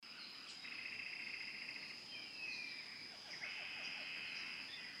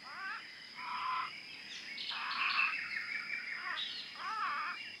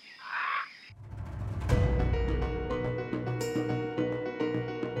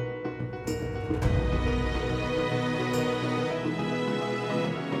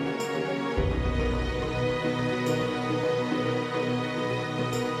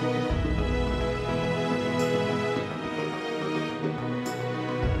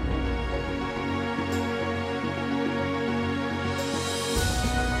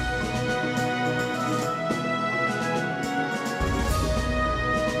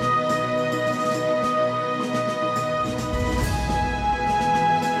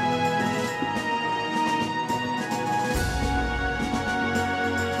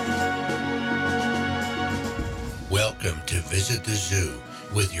Visit the Zoo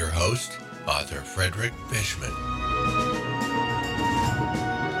with your host, author Frederick Fishman.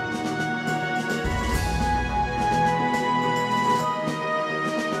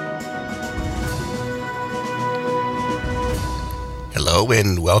 Hello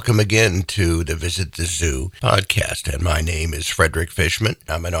and welcome again to the Visit the Zoo podcast, and my name is Frederick Fishman.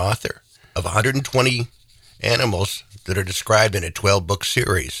 I'm an author of 120 animals that are described in a 12-book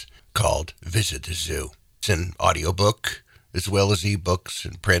series called Visit the Zoo. It's an audiobook as well as ebooks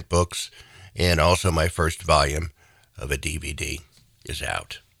and print books, and also my first volume of a DVD is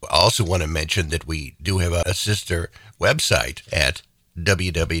out. I also want to mention that we do have a sister website at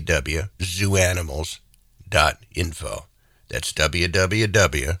www.zooanimals.info. That's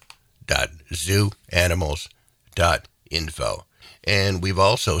www.zooanimals.info. And we've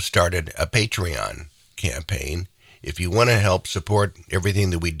also started a Patreon campaign. If you want to help support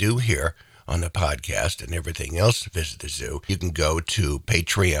everything that we do here on the podcast and everything else Visit the Zoo, you can go to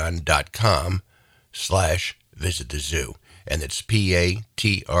patreon.com/Visit the Zoo. And it's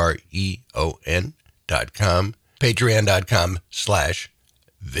patreon.com,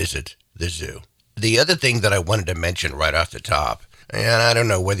 patreon.com/Visit the Zoo. The other thing that I wanted to mention right off the top, and I don't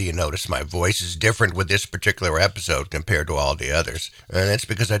know whether you noticed my voice is different with this particular episode compared to all the others, and that's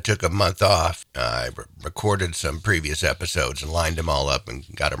because I took a month off. I recorded some previous episodes and lined them all up and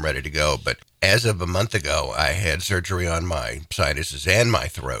got them ready to go, but as of a month ago, I had surgery on my sinuses and my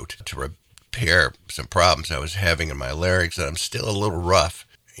throat to repair some problems I was having in my larynx, and I'm still a little rough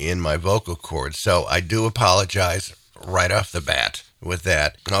in my vocal cords, so I do apologize right off the bat with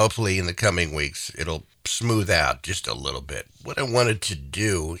that. Hopefully in the coming weeks it'll smooth out just a little bit. What I wanted to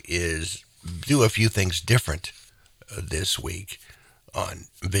do is do a few things different this week on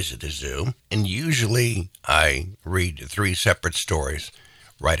Visit the Zoo. And usually I read 3 separate stories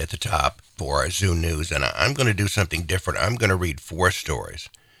right at the top for our zoo news, and I'm going to do something different. I'm going to read 4 stories.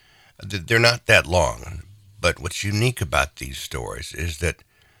 They're not that long, but what's unique about these stories is that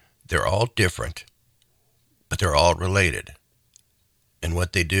they're all different, but they're all related. And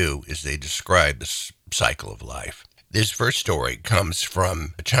what they do is they describe the cycle of life. This first story comes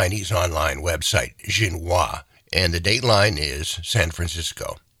from a Chinese online website, Xinhua, and the dateline is San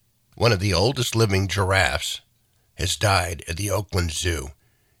Francisco. One of the oldest living giraffes has died at the Oakland Zoo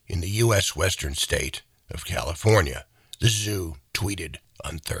in the U.S. western state of California, the zoo tweeted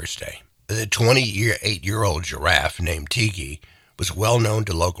on Thursday. The 28-year-old giraffe named Tiki was well known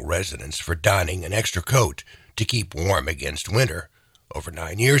to local residents for donning an extra coat to keep warm against winter over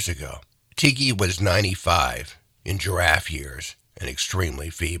 9 years ago. Tiki was 95 in giraffe years and extremely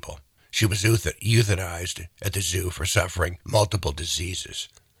feeble. She was euthanized at the zoo for suffering multiple diseases.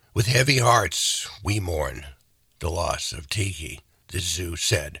 With heavy hearts, we mourn the loss of Tiki, the zoo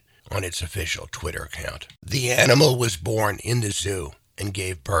said on its official Twitter account. The animal was born in the zoo and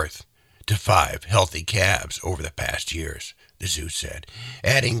gave birth to 5 healthy calves over the past years, the zoo said,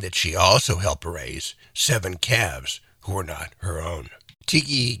 adding that she also helped raise 7 calves who were not her own.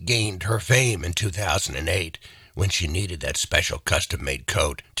 Tiki gained her fame in 2008 when she needed that special custom-made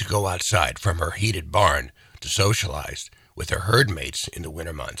coat to go outside from her heated barn to socialize with her herd mates in the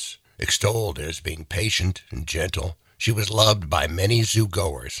winter months. Extolled as being patient and gentle, she was loved by many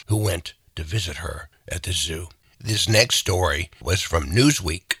zoo-goers who went to visit her at the zoo. This next story was from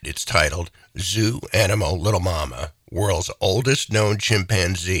Newsweek. It's titled, Zoo Animal Little Mama, World's Oldest Known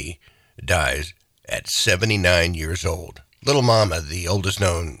Chimpanzee, Dies at 79 years old. Little Mama, the oldest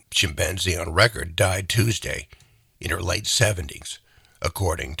known chimpanzee on record, died Tuesday in her late 70s,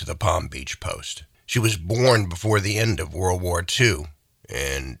 according to the Palm Beach Post. She was born before the end of World War II,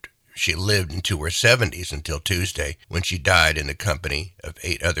 and she lived into her 70s until Tuesday, when she died in the company of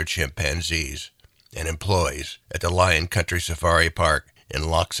 8 other chimpanzees and employees at the Lion Country Safari Park in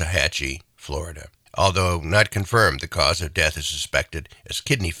Loxahatchee, Florida. Although not confirmed, the cause of death is suspected as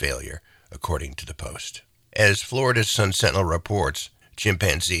kidney failure, according to the Post. As Florida's Sun Sentinel reports,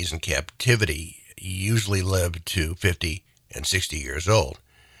 chimpanzees in captivity usually live to 50 and 60 years old,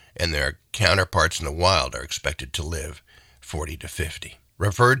 and their counterparts in the wild are expected to live 40 to 50.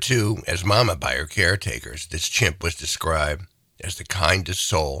 Referred to as Mama by her caretakers, this chimp was described as the kindest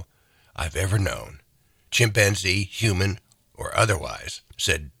soul I've ever known. Chimpanzee, human, or otherwise,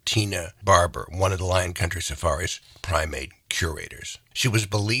 said Tina Barber, one of the Lion Country Safari's primate curators. She was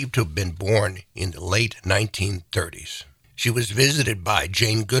believed to have been born in the late 1930s. She was visited by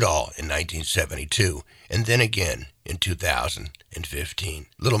Jane Goodall in 1972, and then again in 2015.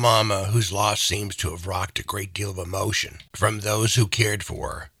 Little Mama, whose loss seems to have rocked a great deal of emotion from those who cared for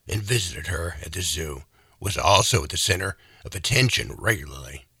her and visited her at the zoo, was also at the center of attention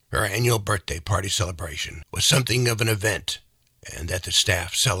regularly. Her annual birthday party celebration was something of an event, and that the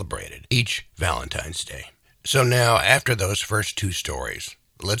staff celebrated each Valentine's Day. So now, after those first two stories,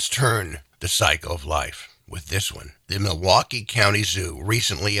 let's turn the cycle of life with this one. The Milwaukee County Zoo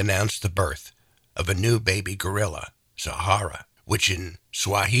recently announced the birth of a new baby gorilla, Zahara, which in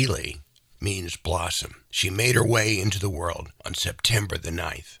Swahili means blossom. She made her way into the world on September the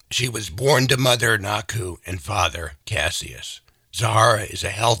 9th. She was born to mother Naku and father Cassius. Zahara is a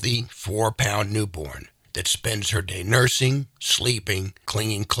healthy 4-pound newborn that spends her day nursing, sleeping,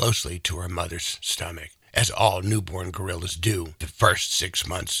 clinging closely to her mother's stomach, as all newborn gorillas do the first 6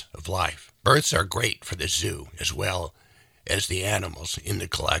 months of life. Births are great for the zoo as well as the animals in the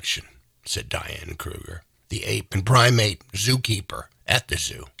collection, said Diane Kruger, the ape and primate zookeeper at the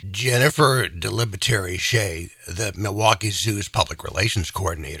zoo. Jennifer Delibetary Shea, the Milwaukee Zoo's public relations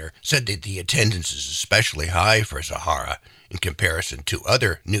coordinator, said that the attendance is especially high for Zahara in comparison to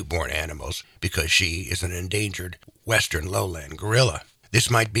other newborn animals because she is an endangered western lowland gorilla. This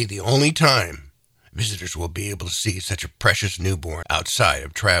might be the only time visitors will be able to see such a precious newborn outside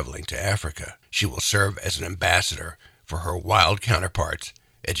of traveling to Africa. She will serve as an ambassador for her wild counterparts,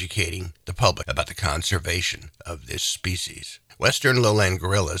 educating the public about the conservation of this species. Western lowland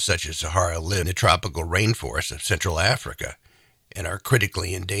gorillas such as Zahara live in the tropical rainforests of Central Africa and are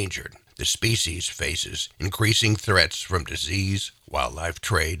critically endangered. The species faces increasing threats from disease, wildlife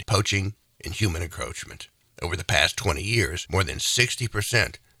trade, poaching, and human encroachment. Over the past 20 years, more than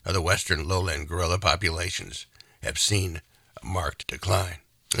 60% of the western lowland gorilla populations have seen a marked decline.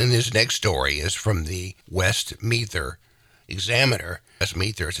 And this next story is from the Westmeath Examiner.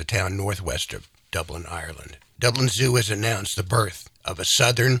 Westmeath is a town northwest of Dublin, Ireland. Dublin Zoo has announced the birth of a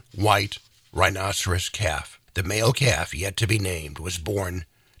southern white rhinoceros calf. The male calf, yet to be named, was born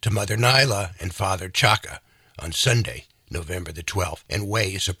to mother Nyla and father Chaka on Sunday, November the 12th, and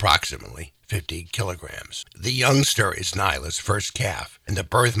weighs approximately 50 kilograms. The youngster is Nyla's first calf, and the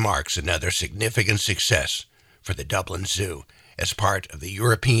birth marks another significant success for the Dublin Zoo as part of the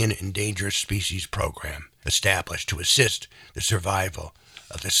European Endangered Species Program, established to assist the survival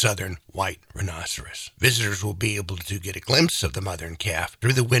of the southern white rhinoceros. Visitors will be able to get a glimpse of the mother and calf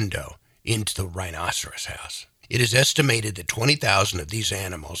through the window into the rhinoceros house. It is estimated that 20,000 of these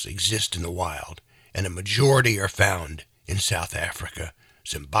animals exist in the wild, and a majority are found in South Africa,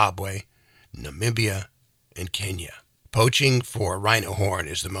 Zimbabwe, Namibia, and Kenya. Poaching for rhino horn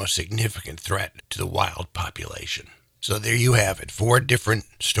is the most significant threat to the wild population. So there you have it, 4 different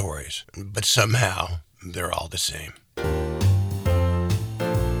stories, but somehow they're all the same.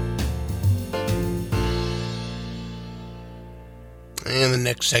 And the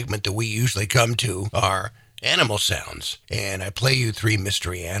next segment that we usually come to are animal sounds. And I play you 3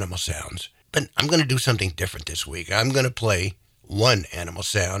 mystery animal sounds. But I'm going to do something different this week. I'm going to play one animal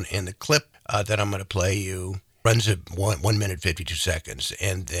sound, and the clip that I'm going to play you runs at 1 minute 52 seconds.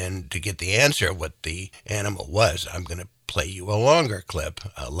 And then to get the answer of what the animal was, I'm going to play you a longer clip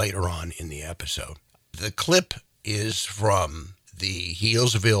later on in the episode. The clip is from the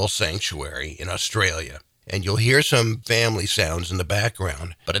Healesville Sanctuary in Australia. And you'll hear some family sounds in the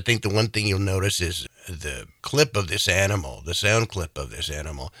background. But I think the one thing you'll notice is the clip of this animal, the sound clip of this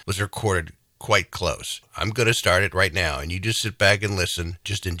animal, was recorded quite close. I'm going to start it right now, and you just sit back and listen.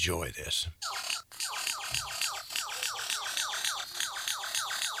 Just enjoy this.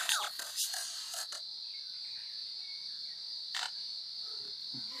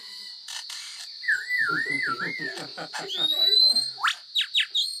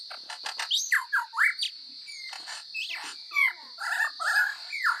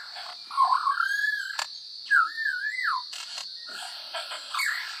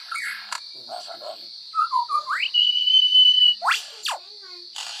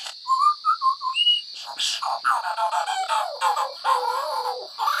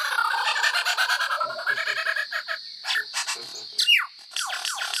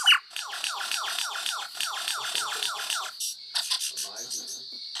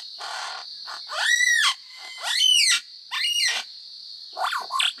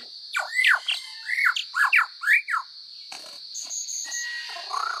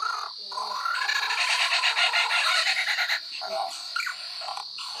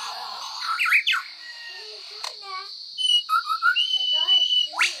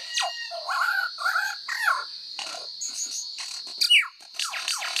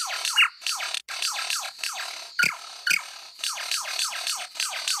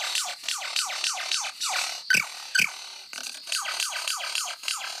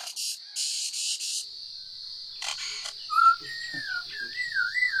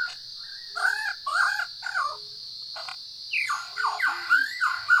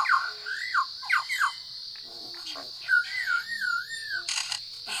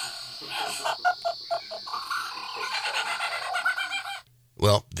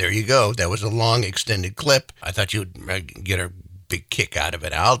 there you go. That was a long extended clip. I thought you'd get a big kick out of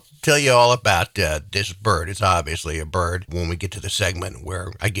it. I'll tell you all about this bird. It's obviously a bird when we get to the segment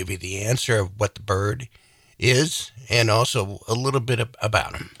where I give you the answer of what the bird is and also a little bit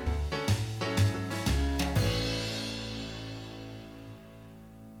about him.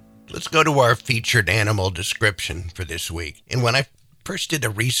 Let's go to our featured animal description for this week. And when I first did the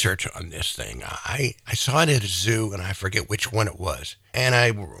research on this thing, I saw it at a zoo, and I forget which one it was. And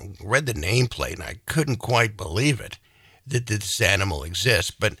I read the nameplate, and I couldn't quite believe it that this animal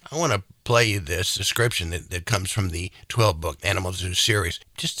exists. But I want to play you this description that comes from the 12-book Animal Zoo series.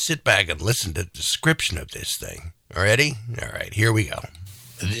 Just sit back and listen to the description of this thing. Ready? All right, here we go.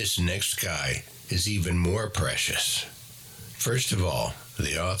 This next guy is even more precious. First of all,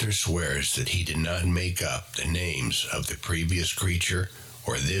 the author swears that he did not make up the names of the previous creature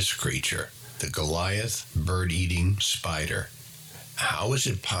or this creature, the Goliath bird-eating spider. How is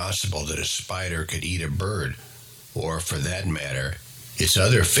it possible that a spider could eat a bird, or for that matter, its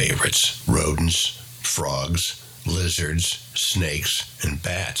other favorites, rodents, frogs, lizards, snakes, and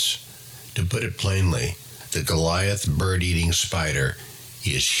bats? To put it plainly, the Goliath bird-eating spider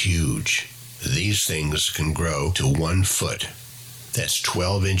is huge. These things can grow to 1 foot. That's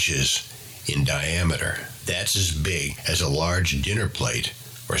 12 inches in diameter. That's as big as a large dinner plate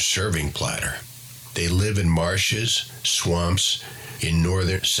or serving platter. They live in marshes, swamps, in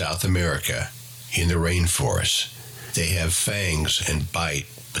northern South America, in the rainforests. They have fangs and bite,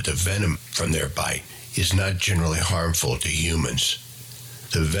 but the venom from their bite is not generally harmful to humans.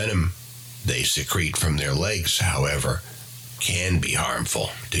 The venom they secrete from their legs, however, can be harmful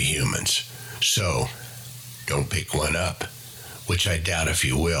to humans. So, don't pick one up, which I doubt if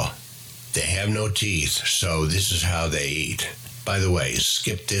you will. They have no teeth, so this is how they eat. By the way,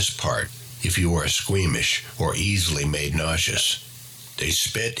 skip this part if you are squeamish or easily made nauseous. They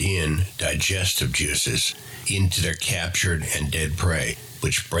spit in digestive juices into their captured and dead prey,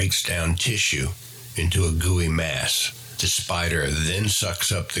 which breaks down tissue into a gooey mass. The spider then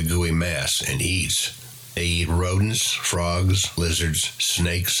sucks up the gooey mass and eats. They eat rodents, frogs, lizards,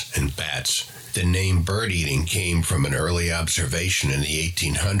 snakes, and bats. The name bird-eating came from an early observation in the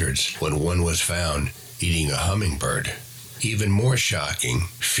 1800s when one was found eating a hummingbird. Even more shocking,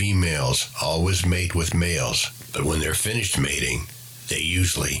 females always mate with males, but when they're finished mating, they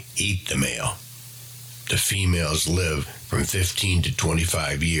usually eat the male. The females live from 15 to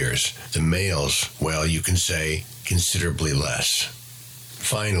 25 years. The males, well, you can say considerably less.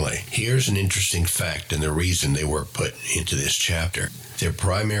 Finally, here's an interesting fact and the reason they were put into this chapter. Their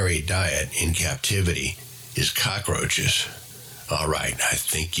primary diet in captivity is cockroaches. All right, I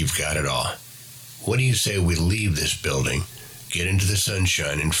think you've got it all. What do you say we leave this building, get into the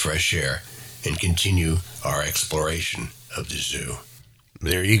sunshine and fresh air, and continue our exploration of the zoo?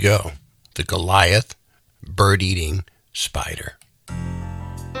 There you go. The Goliath bird-eating spider.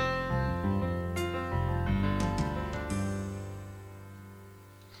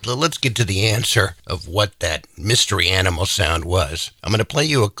 So let's get to the answer of what that mystery animal sound was. I'm going to play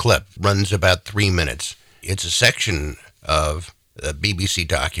you a clip. Runs about 3 minutes. It's a section of a BBC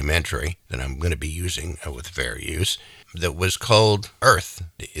documentary that I'm going to be using with fair use that was called Earth.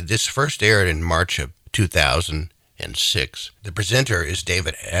 This first aired in March of 2006. The presenter is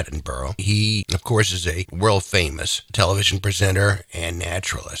David Attenborough. He, of course, is a world-famous television presenter and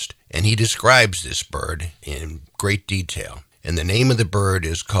naturalist, and he describes this bird in great detail. And the name of the bird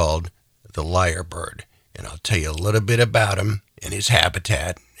is called the lyrebird. And I'll tell you a little bit about him and his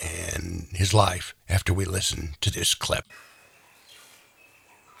habitat and his life after we listen to this clip.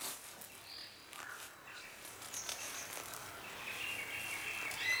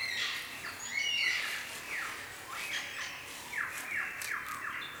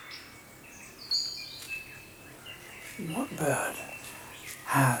 What bird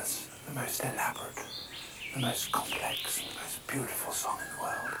has the most elaborate, the most complex, and the most beautiful song in the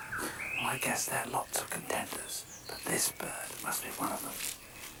world? Well, I guess there are lots of contenders, but this bird must be one of them.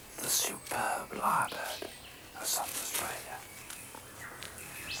 The superb lyrebird of South Australia.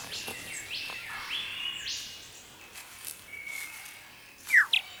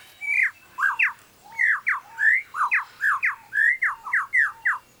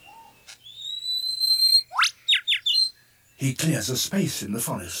 He clears a space in the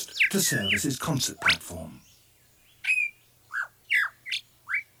forest to serve as his concert platform.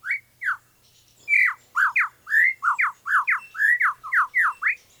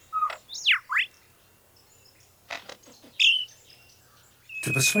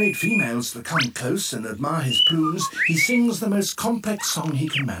 To persuade females to come close and admire his plumes, he sings the most complex song he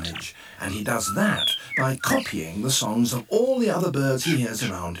can manage, and he does that by copying the songs of all the other birds he hears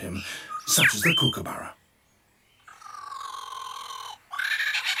around him, such as the kookaburra.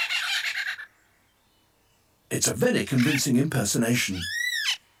 It's a very convincing impersonation.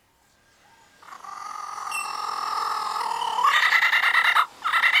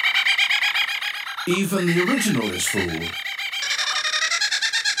 Even the original is fooled.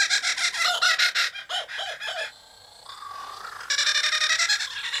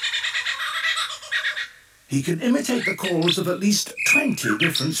 He can imitate the calls of at least 20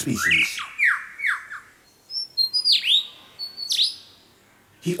 different species.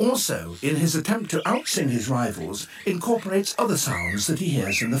 He also, in his attempt to outsing his rivals, incorporates other sounds that he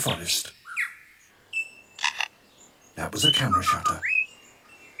hears in the forest. That was a camera shutter.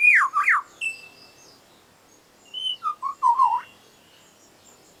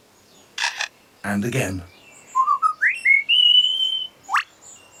 And again.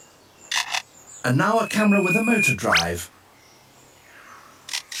 And now a camera with a motor drive.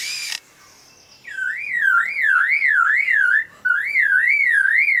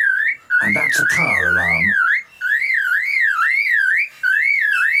 And that's a car alarm.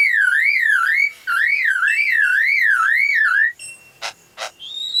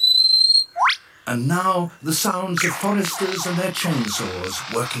 And now the sounds of foresters and their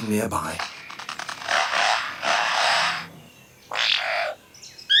chainsaws working nearby.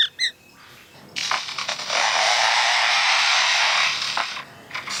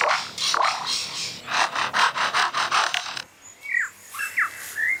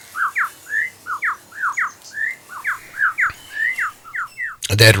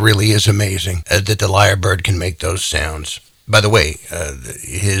 That really is amazing that the lyrebird can make those sounds. By the way,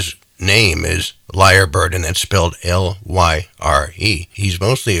 his name is lyrebird, and that's spelled L-Y-R-E. He's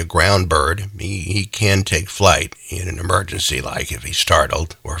mostly a ground bird. He can take flight in an emergency, like if he's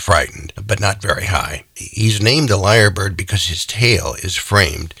startled or frightened, but not very high. He's named a lyrebird because his tail is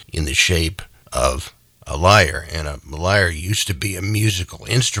framed in the shape of a lyre, and a lyre used to be a musical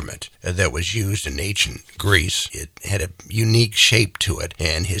instrument that was used in ancient Greece. It had a unique shape to it,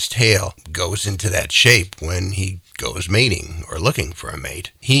 and his tail goes into that shape when he goes mating or looking for a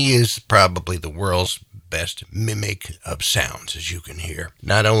mate. He is probably the world's best mimic of sounds, as you can hear.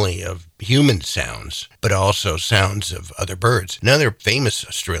 Not only of human sounds, but also sounds of other birds. Another famous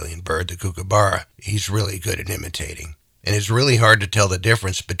Australian bird, the kookaburra, he's really good at imitating. And it's really hard to tell the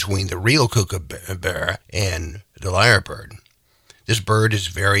difference between the real kookaburra and the lyrebird. This bird is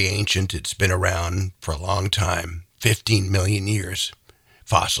very ancient. It's been around for a long time, 15 million years.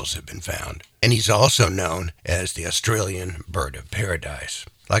 Fossils have been found. And he's also known as the Australian bird of paradise.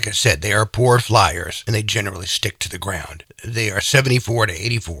 Like I said, they are poor flyers, and they generally stick to the ground. They are 74 to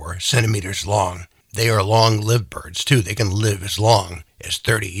 84 centimeters long. They are long-lived birds, too. They can live as long as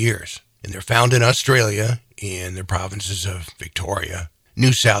 30 years. And they're found in Australia, in the provinces of Victoria,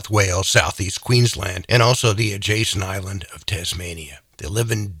 New South Wales, southeast Queensland, and also the adjacent island of Tasmania. They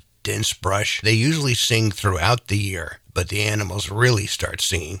live in dense brush. They usually sing throughout the year, but the animals really start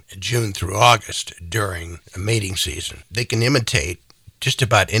singing June through August during a mating season. They can imitate just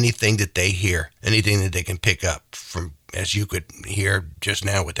about anything that they hear, anything that they can pick up from, as you could hear just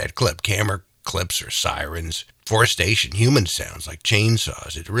now with that clip, camera clips or sirens, forestation, human sounds like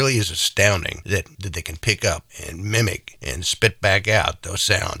chainsaws. It really is astounding that they can pick up and mimic and spit back out those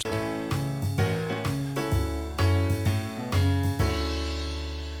sounds.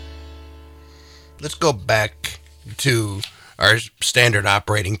 Let's go back to our standard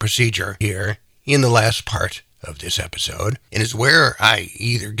operating procedure here in the last part of this episode, and is where I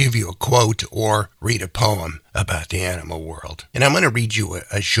either give you a quote or read a poem about the animal world. And I'm going to read you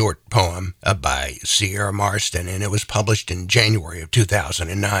a short poem by Sierra Marston, and it was published in January of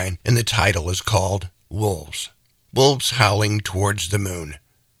 2009, and the title is called Wolves. Wolves howling towards the moon,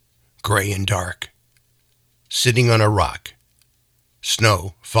 gray and dark, sitting on a rock,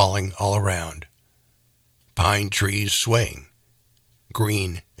 snow falling all around, pine trees swaying,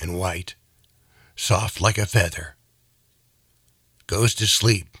 green and white, soft like a feather, goes to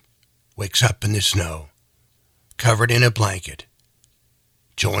sleep, wakes up in the snow, covered in a blanket,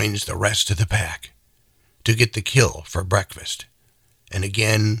 joins the rest of the pack to get the kill for breakfast, and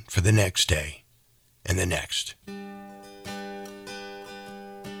again for the next day, and the next.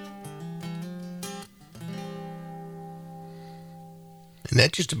 And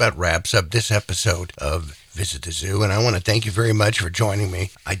that just about wraps up this episode of Visit the Zoo, and I want to thank you very much for joining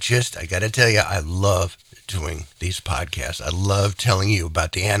me. I got to tell you, I love doing these podcasts. I love telling you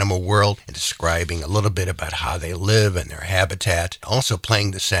about the animal world and describing a little bit about how they live and their habitat, also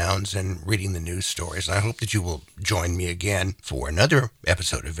playing the sounds and reading the news stories. And I hope that you will join me again for another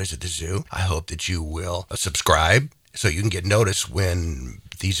episode of Visit the Zoo. I hope that you will subscribe so you can get notice when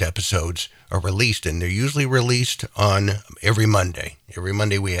these episodes are released, and they're usually released on every Monday. Every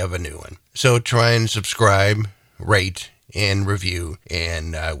Monday we have a new one. So try and subscribe, rate, and review,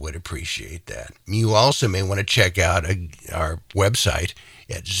 and I would appreciate that. You also may want to check out our website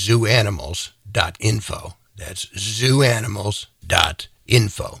at zooanimals.info. That's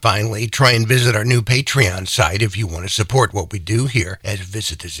zooanimals.info. Finally, try and visit our new Patreon site if you want to support what we do here at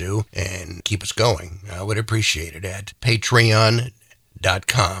Visit the Zoo and keep us going. I would appreciate it at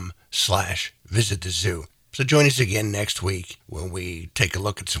patreon.com/Visit the Zoo. So join us again next week when we take a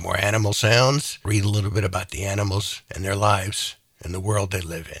look at some more animal sounds, read a little bit about the animals and their lives and the world they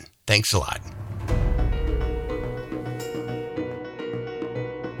live in. Thanks a lot.